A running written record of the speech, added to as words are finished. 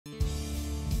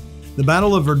The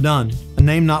Battle of Verdun, a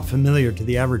name not familiar to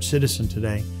the average citizen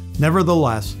today,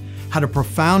 nevertheless had a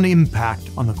profound impact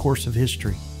on the course of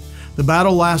history. The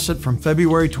battle lasted from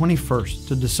February 21st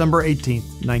to December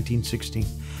 18th, 1916,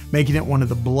 making it one of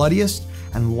the bloodiest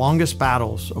and longest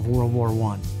battles of World War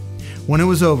I. When it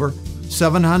was over,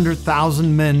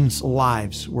 700,000 men's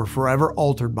lives were forever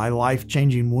altered by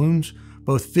life-changing wounds,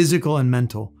 both physical and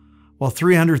mental, while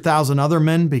 300,000 other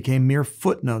men became mere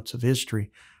footnotes of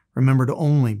history, remembered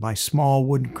only by small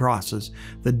wooden crosses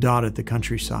that dotted the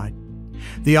countryside.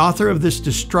 The author of this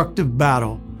destructive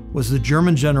battle was the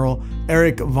German general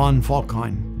Erich von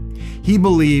Falkenhayn. He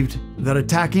believed that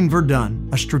attacking Verdun,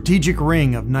 a strategic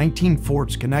ring of 19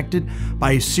 forts connected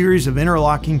by a series of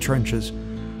interlocking trenches,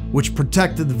 which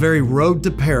protected the very road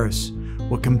to Paris,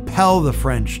 would compel the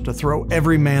French to throw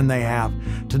every man they have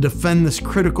to defend this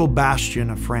critical bastion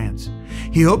of France.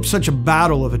 He hoped such a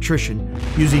battle of attrition,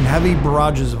 using heavy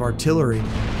barrages of artillery,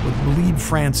 would bleed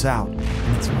France out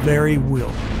in its very will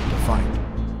to fight.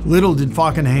 Little did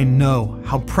Falkenhayn know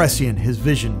how prescient his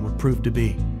vision would prove to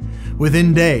be.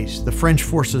 Within days, the French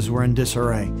forces were in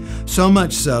disarray, so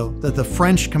much so that the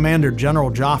French commander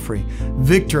General Joffre,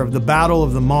 victor of the Battle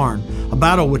of the Marne, a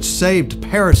battle which saved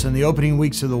Paris in the opening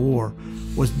weeks of the war,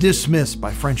 was dismissed by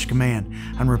French command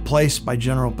and replaced by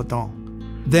General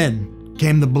Petain. Then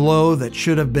came the blow that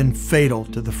should have been fatal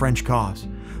to the French cause,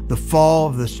 the fall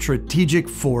of the strategic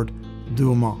fort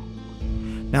Douaumont.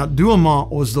 Now, Douaumont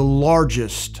was the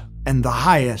largest and the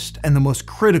highest and the most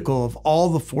critical of all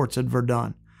the forts at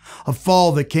Verdun, a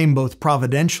fall that came both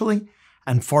providentially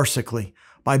and farcically,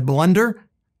 by blunder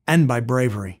and by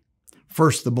bravery.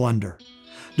 First, the blunder.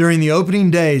 During the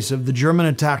opening days of the German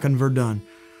attack on Verdun,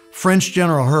 French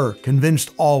General Herr,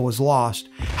 convinced all was lost,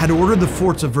 had ordered the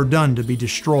forts of Verdun to be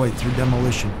destroyed through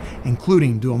demolition,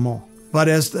 including Douaumont. But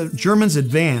as the Germans'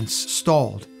 advance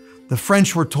stalled, the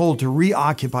French were told to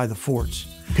reoccupy the forts.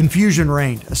 Confusion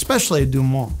reigned, especially at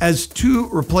Douaumont. As two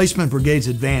replacement brigades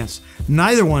advanced,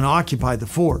 neither one occupied the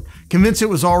fort, convinced it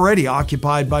was already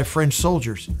occupied by French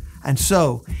soldiers. And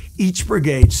so, each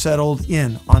brigade settled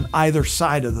in on either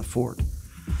side of the fort.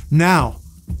 Now,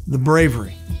 the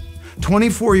bravery.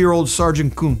 24-year-old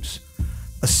Sergeant Kuntz,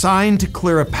 assigned to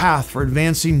clear a path for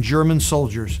advancing German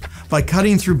soldiers by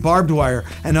cutting through barbed wire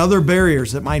and other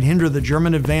barriers that might hinder the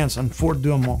German advance on Fort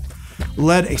Douaumont,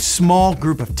 led a small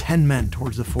group of 10 men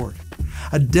towards the fort.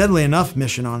 A deadly enough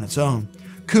mission on its own.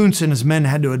 Kuntz and his men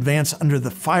had to advance under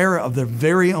the fire of their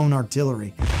very own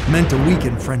artillery, meant to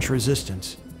weaken French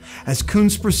resistance. As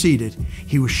Kuntz proceeded,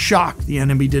 he was shocked the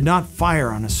enemy did not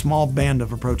fire on a small band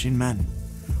of approaching men.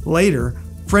 Later,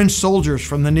 French soldiers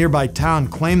from the nearby town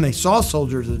claimed they saw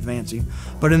soldiers advancing,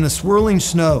 but in the swirling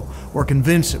snow were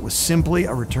convinced it was simply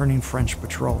a returning French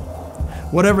patrol.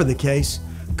 Whatever the case,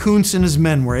 Kuntz and his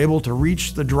men were able to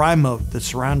reach the dry moat that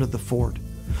surrounded the fort.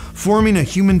 Forming a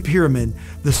human pyramid,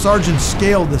 the sergeant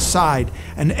scaled the side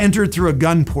and entered through a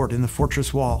gun port in the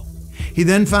fortress wall. He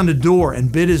then found a door and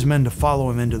bid his men to follow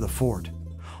him into the fort.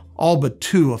 All but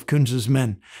 2 of Kuntz's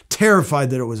men, terrified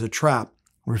that it was a trap,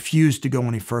 refused to go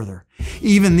any further.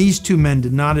 Even these 2 men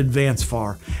did not advance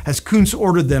far, as Kuntz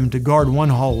ordered them to guard one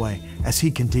hallway as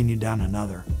he continued down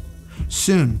another.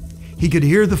 Soon, he could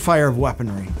hear the fire of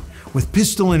weaponry. With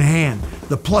pistol in hand,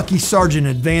 the plucky sergeant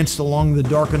advanced along the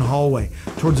darkened hallway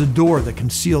towards a door that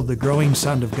concealed the growing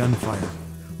sound of gunfire.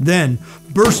 Then,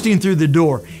 bursting through the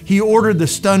door, he ordered the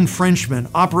stunned Frenchmen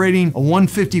operating a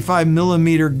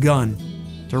 155mm gun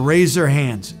to raise their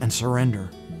hands and surrender.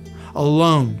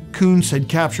 Alone, Kuntz had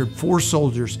captured 4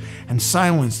 soldiers and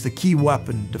silenced the key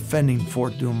weapon defending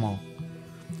Fort Douaumont.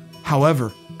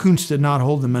 However, Kuntz did not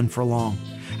hold the men for long,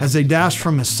 as they dashed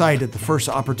from his sight at the first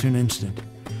opportune instant.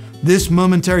 This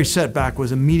momentary setback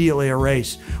was immediately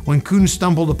erased when Kuntz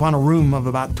stumbled upon a room of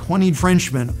about 20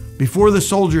 Frenchmen. Before the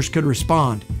soldiers could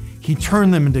respond, he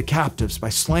turned them into captives by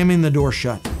slamming the door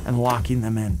shut and locking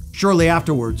them in. Shortly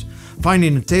afterwards,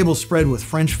 finding a table spread with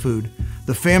French food,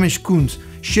 the famished Kuntz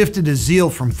shifted his zeal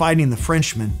from fighting the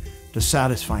Frenchmen to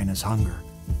satisfying his hunger.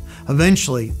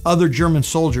 Eventually, other German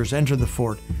soldiers entered the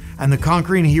fort, and the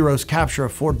conquering hero's capture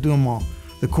of Fort Douaumont,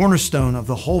 the cornerstone of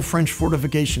the whole French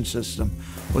fortification system,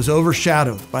 was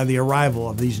overshadowed by the arrival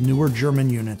of these newer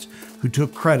German units who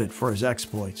took credit for his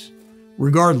exploits.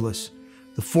 Regardless,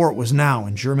 the fort was now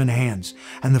in German hands,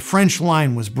 and the French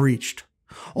line was breached.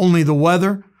 Only the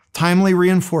weather, timely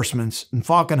reinforcements, and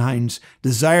Falkenhayn's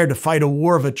desire to fight a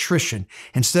war of attrition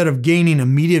instead of gaining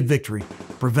immediate victory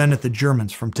prevented the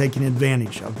Germans from taking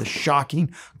advantage of the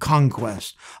shocking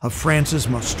conquest of France's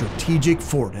most strategic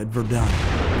fort at Verdun.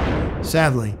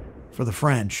 Sadly, for the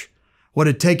French, what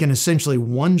had taken essentially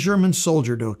 1 German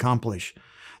soldier to accomplish,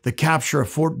 The capture of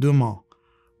Fort Douaumont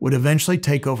would eventually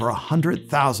take over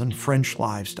 100,000 French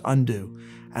lives to undo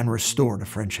and restore to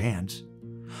French hands.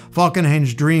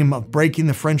 Falkenhayn's dream of breaking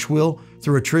the French will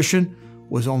through attrition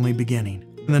was only beginning.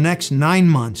 In the next 9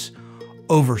 months,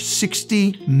 over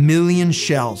 60 million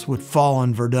shells would fall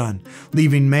on Verdun,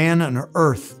 leaving man and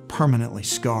earth permanently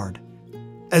scarred.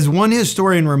 As one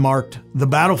historian remarked, the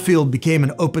battlefield became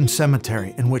an open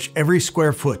cemetery in which every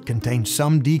square foot contained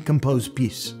some decomposed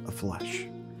piece of flesh.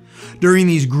 During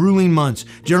these grueling months,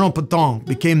 General Petain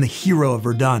became the hero of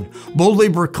Verdun, boldly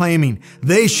proclaiming,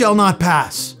 "They shall not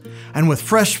pass." And with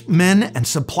fresh men and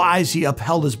supplies, he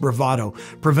upheld his bravado,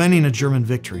 preventing a German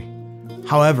victory.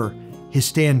 However, his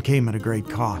stand came at a great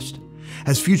cost.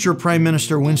 As future Prime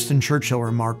Minister Winston Churchill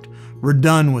remarked,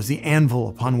 Verdun was the anvil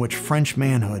upon which French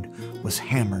manhood was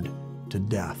hammered to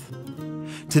death.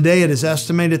 Today, it is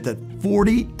estimated that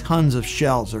 40 tons of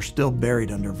shells are still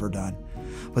buried under Verdun.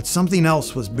 But something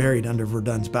else was buried under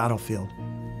Verdun's battlefield: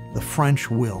 the French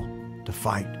will to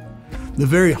fight. The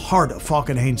very heart of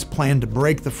Falkenhayn's plan to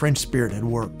break the French spirit had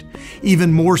worked,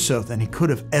 even more so than he could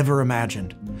have ever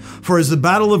imagined. For as the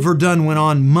Battle of Verdun went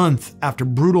on month after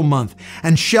brutal month,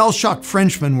 and shell-shocked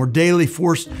Frenchmen were daily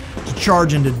forced to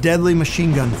charge into deadly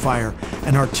machine gun fire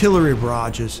and artillery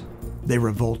barrages, they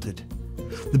revolted.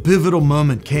 The pivotal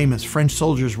moment came as French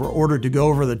soldiers were ordered to go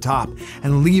over the top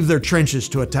and leave their trenches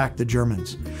to attack the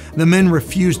Germans. The men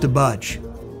refused to budge.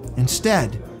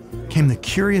 Instead came the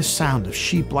curious sound of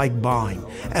sheep-like baaing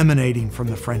emanating from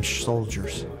the French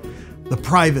soldiers. The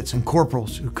privates and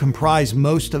corporals who comprised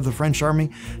most of the French army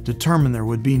determined there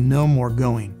would be no more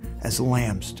going as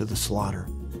lambs to the slaughter.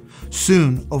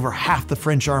 Soon, over half the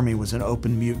French army was in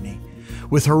open mutiny.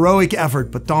 With heroic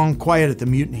effort, Petain quieted the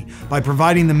mutiny by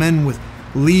providing the men with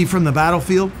leave from the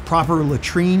battlefield, proper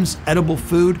latrines, edible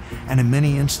food, and in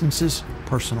many instances,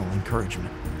 personal encouragement.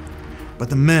 But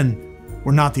the men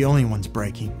were not the only ones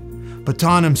breaking.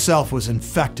 Petain himself was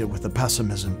infected with the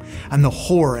pessimism and the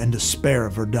horror and despair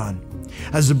of Verdun.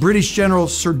 As the British General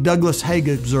Sir Douglas Haig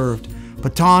observed,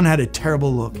 Petain had a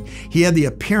terrible look. He had the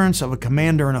appearance of a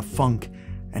commander in a funk,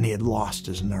 and he had lost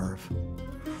his nerve.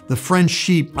 The French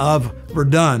sheep of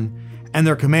Verdun and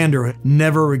their commander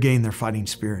never regained their fighting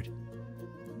spirit.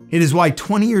 It is why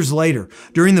 20 years later,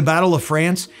 during the Battle of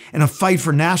France, in a fight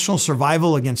for national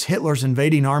survival against Hitler's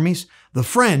invading armies, the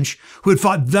French, who had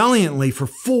fought valiantly for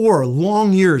 4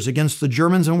 long years against the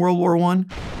Germans in World War I,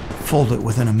 folded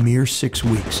within a mere 6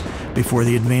 weeks before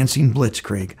the advancing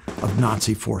blitzkrieg of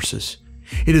Nazi forces.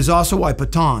 It is also why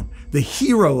Petain, the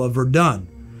hero of Verdun,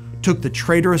 took the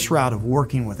traitorous route of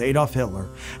working with Adolf Hitler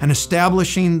and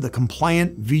establishing the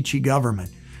compliant Vichy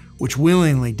government, which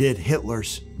willingly did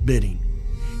Hitler's bidding.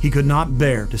 He could not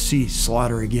bear to see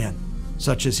slaughter again,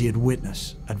 such as he had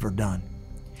witnessed at Verdun.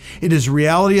 It is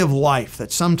reality of life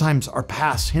that sometimes our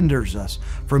past hinders us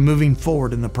from moving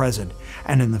forward in the present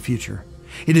and in the future.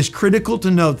 It is critical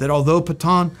to note that although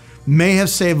Petain may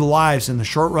have saved lives in the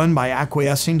short run by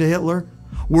acquiescing to Hitler,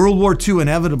 World War II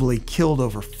inevitably killed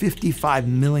over 55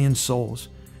 million souls,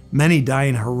 many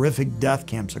dying in horrific death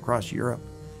camps across Europe.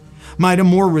 Might a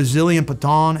more resilient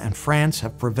Petain and France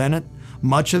have prevented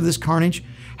much of this carnage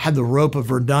had the rope of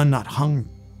Verdun not hung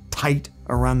tight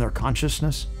around their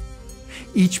consciousness?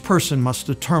 Each person must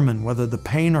determine whether the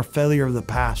pain or failure of the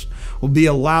past will be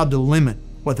allowed to limit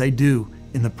what they do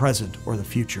in the present or the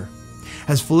future.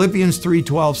 As Philippians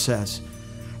 3:12 says,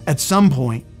 at some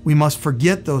point we must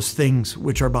forget those things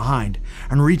which are behind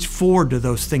and reach forward to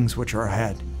those things which are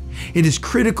ahead. It is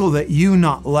critical that you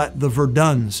not let the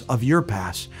Verduns of your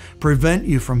past prevent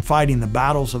you from fighting the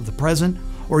battles of the present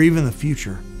or even the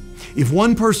future. If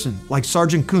one person like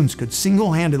Sergeant Kuntz could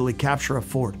single-handedly capture a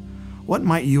fort, what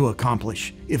might you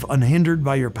accomplish if unhindered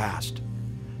by your past?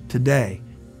 Today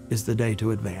is the day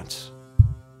to advance.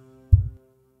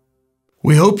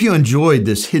 We hope you enjoyed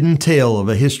this hidden tale of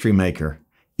a history maker.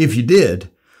 If you did,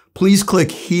 please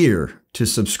click here to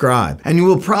subscribe, and you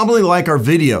will probably like our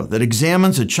video that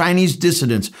examines a Chinese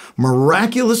dissident's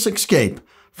miraculous escape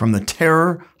from the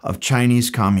terror of Chinese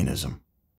communism.